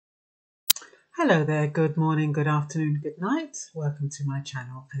Hello there, good morning, good afternoon, good night. Welcome to my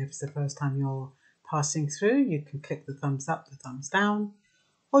channel. And if it's the first time you're passing through, you can click the thumbs up, the thumbs down,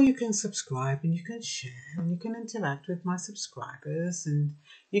 or you can subscribe and you can share and you can interact with my subscribers and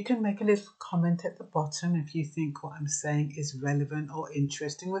you can make a little comment at the bottom if you think what I'm saying is relevant or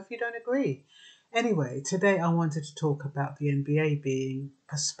interesting or if you don't agree. Anyway, today I wanted to talk about the NBA being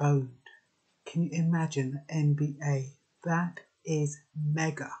postponed. Can you imagine the NBA? That is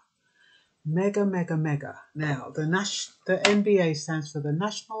mega. Mega, mega, mega. Now, the NBA stands for the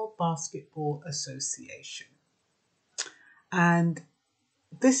National Basketball Association. And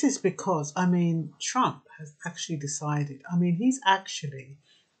this is because, Trump has actually decided, he's actually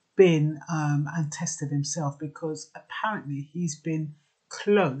been and tested himself because apparently he's been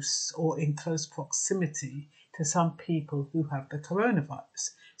close or in close proximity to some people who have the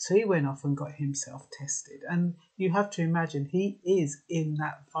coronavirus. So he went off and got himself tested. And you have to imagine he is in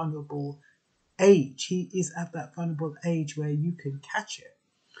that vulnerable age. He is at that vulnerable age where you can catch it.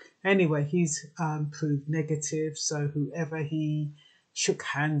 Anyway, he's proved negative. So whoever he shook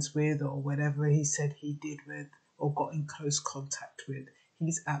hands with or whatever he said he did with or got in close contact with,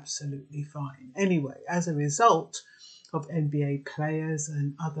 he's absolutely fine. Anyway, as a result of NBA players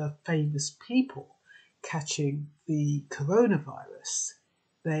and other famous people catching the coronavirus,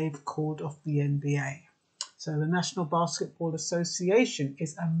 they've called off the NBA. So the National Basketball Association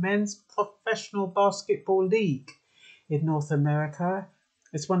is a men's professional basketball league in North America.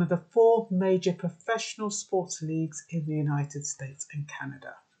 It's one of the four major professional sports leagues in the United States and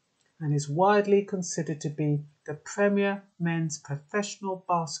Canada and is widely considered to be the premier men's professional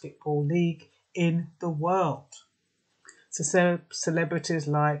basketball league in the world. So celebrities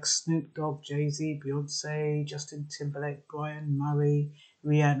like Snoop Dogg, Jay-Z, Beyonce, Justin Timberlake, Brian Murray,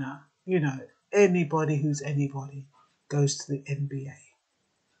 Rihanna, anybody who's anybody goes to the NBA.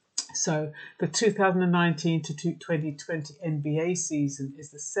 So the 2019 to 2020 NBA season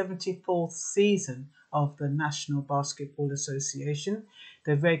is the 74th season of the National Basketball Association.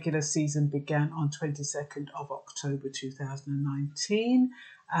 The regular season began on 22nd of October 2019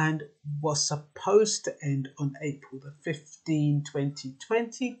 and was supposed to end on April the 15th,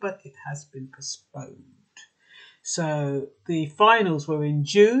 2020, but it has been postponed. So the finals were in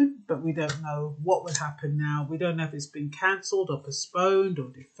June, but we don't know what will happen now. We don't know if it's been cancelled or postponed or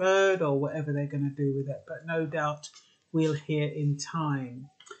deferred or whatever they're going to do with it, but no doubt we'll hear in time.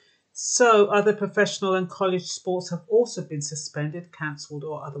 So other professional and college sports have also been suspended, cancelled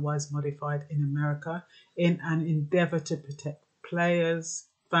or otherwise modified in America in an endeavour to protect players,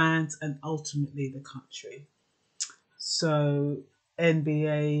 fans and ultimately the country. So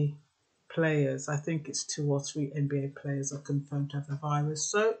NBA players, I think it's 2 or 3 NBA players are confirmed to have the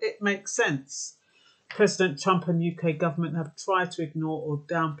virus, so it makes sense. President Trump and UK government have tried to ignore or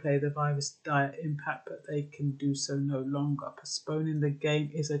downplay the virus' dire impact, but they can do so no longer. Postponing the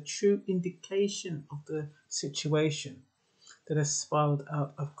game is a true indication of the situation that has spiraled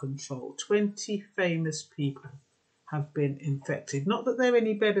out of control. 20 famous people have been infected. Not that they're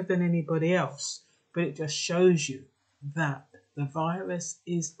any better than anybody else, but it just shows you that the virus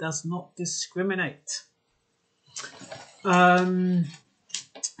does not discriminate.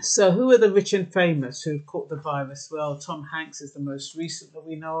 So who are the rich and famous who've caught the virus? Well, Tom Hanks is the most recent that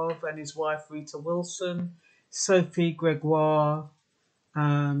we know of, and his wife Rita Wilson, Sophie Gregoire,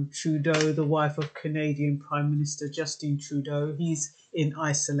 Trudeau, the wife of Canadian Prime Minister Justin Trudeau. He's in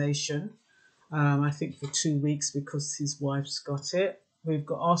isolation, I think for 2 weeks because his wife's got it. We've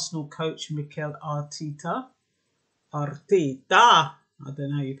got Arsenal coach Mikel Arteta. I don't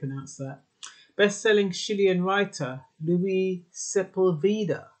know how you pronounce that. Best-selling Chilean writer Luis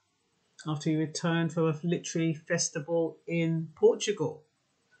Sepulveda after he returned from a literary festival in Portugal.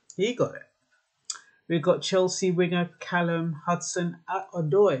 He got it. We've got Chelsea winger Callum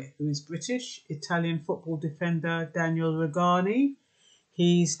Hudson-Odoi, who is British. Italian football defender Daniel Regani.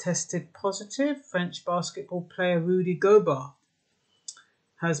 He's tested positive. French basketball player Rudy Gobert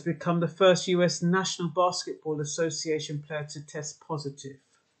has become the first US National Basketball Association player to test positive,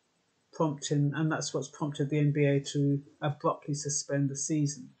 and that's what's prompted the NBA to abruptly suspend the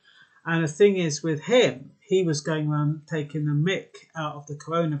season. And the thing is, with him, he was going around taking the mick out of the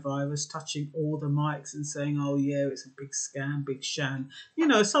coronavirus, touching all the mics and saying, oh yeah, it's a big scam, big sham.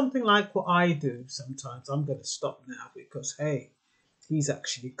 Something like what I do sometimes. I'm going to stop now because, hey, he's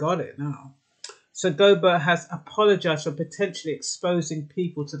actually got it now. So Gobert has apologised for potentially exposing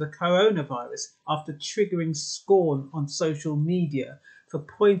people to the coronavirus after triggering scorn on social media for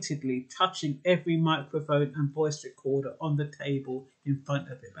pointedly touching every microphone and voice recorder on the table in front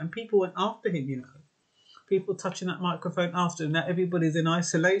of him. And people went after him, People touching that microphone after him. Now everybody's in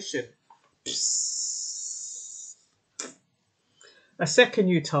isolation. A second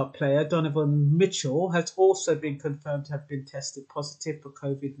Utah player, Donovan Mitchell, has also been confirmed to have been tested positive for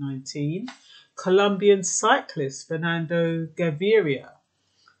COVID-19. Colombian cyclist Fernando Gaviria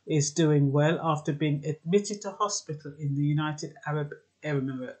is doing well after being admitted to hospital in the United Arab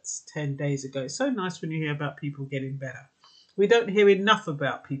Emirates 10 days ago. It's so nice when you hear about people getting better. We don't hear enough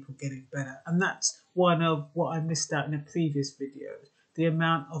about people getting better, and that's one of what I missed out in a previous video. The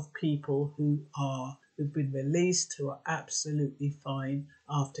amount of people who've been released who are absolutely fine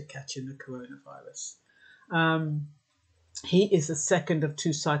after catching the coronavirus. He is the second of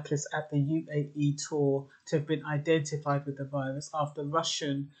two cyclists at the UAE Tour to have been identified with the virus after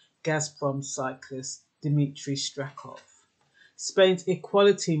Russian Gazprom cyclist Dmitry Strakov. Spain's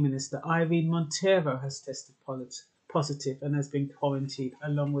Equality Minister Irene Montero has tested positive and has been quarantined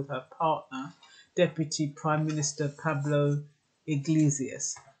along with her partner, Deputy Prime Minister Pablo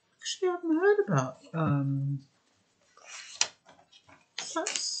Iglesias. Actually, I haven't heard about that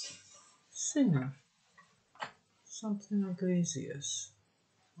singer. Something Iglesias.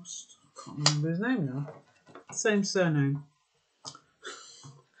 I can't remember his name now. Same surname.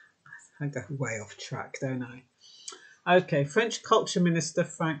 I go way off track, don't I? Okay, French Culture Minister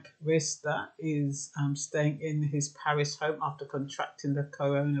Franck Riester is staying in his Paris home after contracting the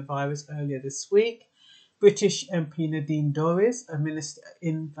coronavirus earlier this week. British MP Nadine Dorries, a minister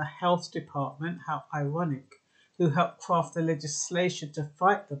in the Health Department, how ironic, who helped craft the legislation to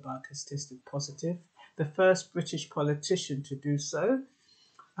fight the bug, has tested positive. The first British politician to do so.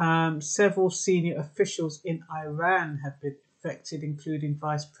 Several senior officials in Iran have been affected, including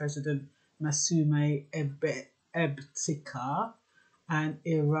Vice President Massoumeh Ebtekar and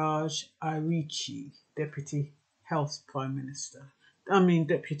Iraj Arichi, Deputy Health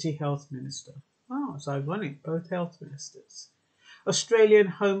Minister. Oh, it's ironic, both health ministers. Australian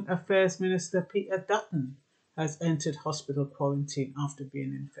Home Affairs Minister Peter Dutton has entered hospital quarantine after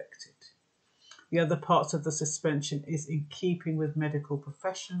being infected. The other parts of the suspension is in keeping with medical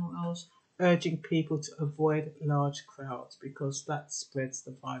professionals urging people to avoid large crowds because that spreads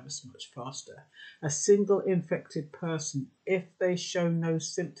the virus much faster. A single infected person, if they show no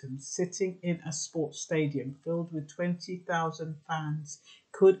symptoms, sitting in a sports stadium filled with 20,000 fans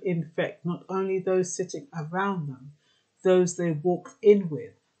could infect not only those sitting around them, those they walked in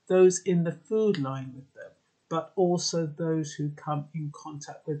with, those in the food line with them, but also those who come in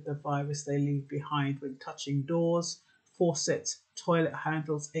contact with the virus they leave behind when touching doors, faucets, toilet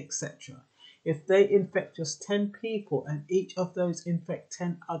handles, etc. If they infect just 10 people and each of those infect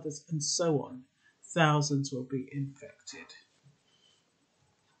 10 others and so on, thousands will be infected.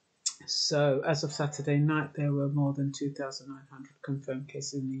 So as of Saturday night, there were more than 2,900 confirmed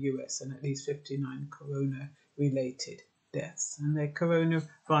cases in the US and at least 59 corona-related deaths. And they're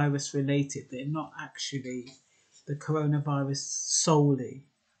coronavirus related. They're not actually, the coronavirus solely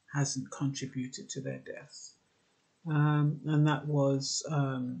hasn't contributed to their deaths. And that was,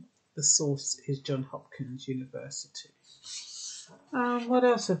 the source is Johns Hopkins University. What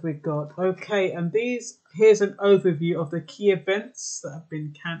else have we got? Okay, and here's an overview of the key events that have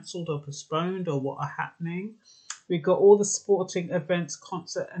been cancelled or postponed or what are happening. We've got all the sporting events,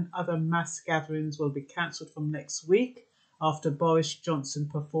 concert and other mass gatherings will be cancelled from next week after Boris Johnson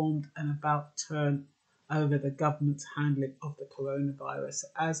performed an about turn over the government's handling of the coronavirus.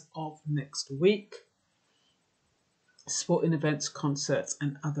 As of next week, sporting events, concerts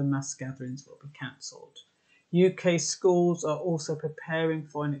and other mass gatherings will be cancelled. UK schools are also preparing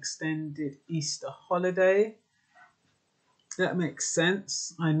for an extended Easter holiday. That makes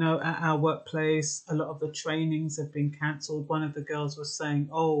sense. I know at our workplace, a lot of the trainings have been cancelled. One of the girls was saying,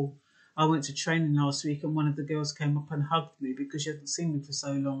 oh, I went to training last week and one of the girls came up and hugged me because she hadn't seen me for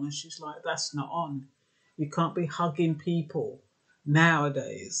so long. And she's like, that's not on. You can't be hugging people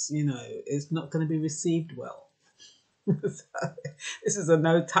nowadays. You know, it's not going to be received well. So, this is a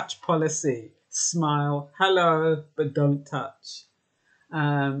no-touch policy. Smile, hello, but don't touch.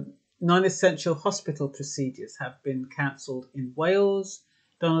 Non-essential hospital procedures have been cancelled in Wales.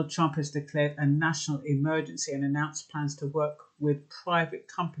 Donald Trump has declared a national emergency and announced plans to work with private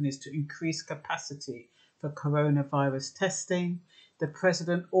companies to increase capacity for coronavirus testing. The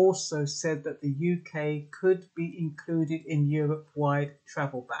president also said that the UK could be included in Europe-wide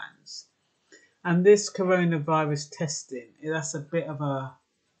travel bans. And this coronavirus testing, that's a bit of a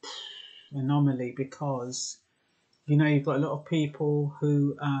anomaly because, you know, you've got a lot of people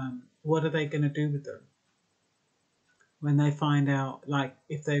who, what are they going to do with them when they find out, like,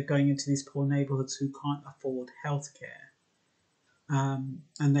 if they're going into these poor neighbourhoods who can't afford healthcare, and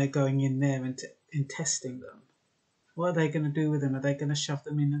they're going in there and testing them? What are they going to do with them? Are they going to shove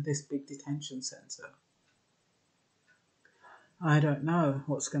them in this big detention centre? I don't know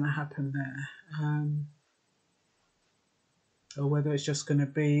what's going to happen there. Or whether it's just going to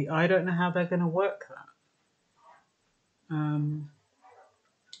be... I don't know how they're going to work that.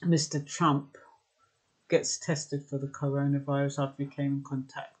 Mr. Trump gets tested for the coronavirus after he came in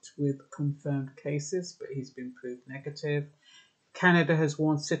contact with confirmed cases, but he's been proved negative. Canada has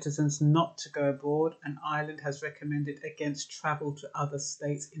warned citizens not to go abroad, and Ireland has recommended against travel to other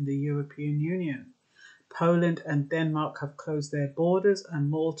states in the European Union. Poland and Denmark have closed their borders, and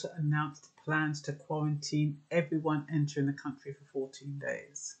Malta announced plans to quarantine everyone entering the country for 14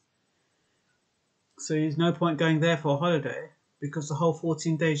 days. So there's no point going there for a holiday, because the whole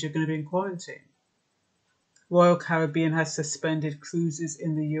 14 days you're going to be in quarantine. Royal Caribbean has suspended cruises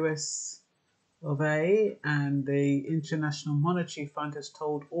in the US of A, and the International Monetary Fund has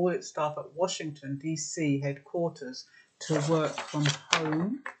told all its staff at Washington, D.C. headquarters to work from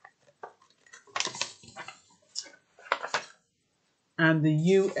home. And the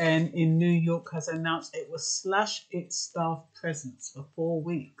UN in New York has announced it will slash its staff presence for 4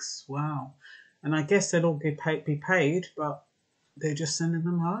 weeks. Wow. And I guess they'll all be paid, but they're just sending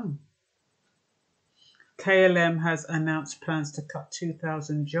them home. KLM has announced plans to cut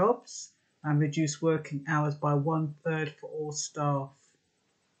 2,000 jobs and reduce working hours by 1/3 for all staff.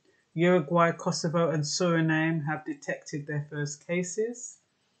 Uruguay, Kosovo and Suriname have detected their first cases.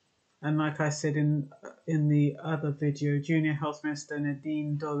 And like I said in the other video, Junior Health Minister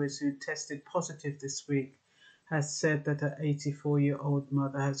Nadine Dorries, who tested positive this week, has said that her 84-year-old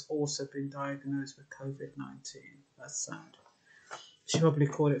mother has also been diagnosed with COVID-19. That's sad. She probably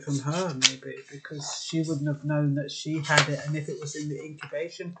caught it from her, maybe, because she wouldn't have known that she had it. And if it was in the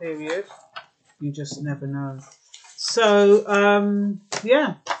incubation period, you just never know. So,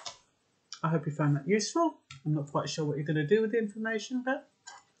 yeah, I hope you found that useful. I'm not quite sure what you're going to do with the information, but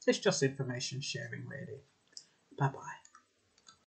it's just information sharing, really. Bye-bye.